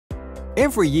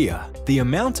Every year, the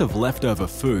amount of leftover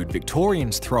food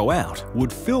Victorians throw out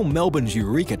would fill Melbourne's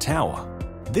Eureka Tower.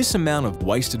 This amount of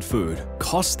wasted food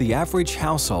costs the average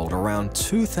household around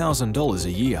 $2,000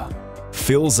 a year,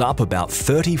 fills up about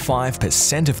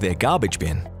 35% of their garbage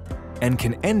bin, and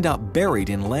can end up buried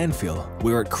in landfill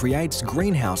where it creates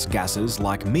greenhouse gases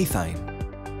like methane.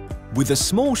 With a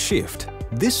small shift,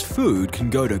 this food can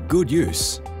go to good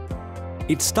use.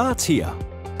 It starts here.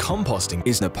 Composting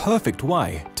is a perfect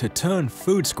way to turn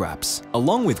food scraps,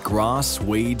 along with grass,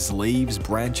 weeds, leaves,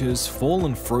 branches,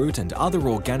 fallen fruit and other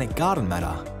organic garden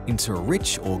matter, into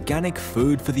rich organic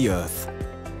food for the earth.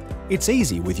 It's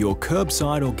easy with your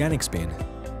curbside organics bin.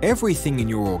 Everything in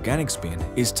your organics bin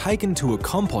is taken to a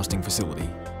composting facility.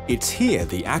 It's here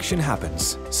the action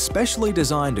happens. Specially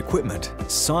designed equipment,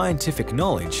 scientific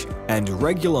knowledge, and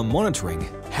regular monitoring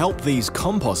help these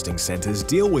composting centres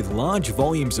deal with large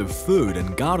volumes of food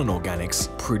and garden organics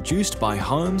produced by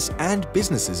homes and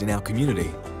businesses in our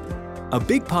community. A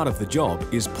big part of the job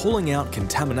is pulling out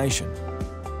contamination.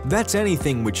 That's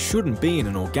anything which shouldn't be in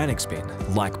an organics bin,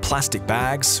 like plastic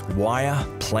bags, wire,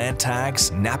 plant tags,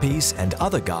 nappies, and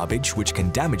other garbage which can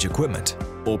damage equipment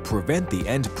or prevent the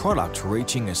end product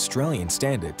reaching Australian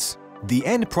standards. The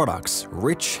end products,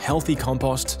 rich, healthy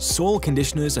compost, soil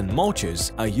conditioners and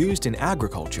mulches, are used in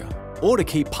agriculture or to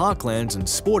keep parklands and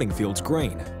sporting fields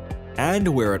green. And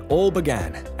where it all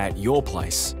began, at your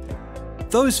place.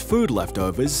 Those food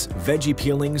leftovers, veggie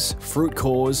peelings, fruit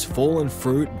cores, fallen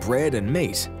fruit, bread and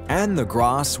meat, and the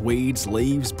grass, weeds,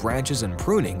 leaves, branches and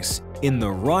prunings in the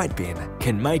right bin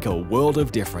can make a world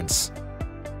of difference.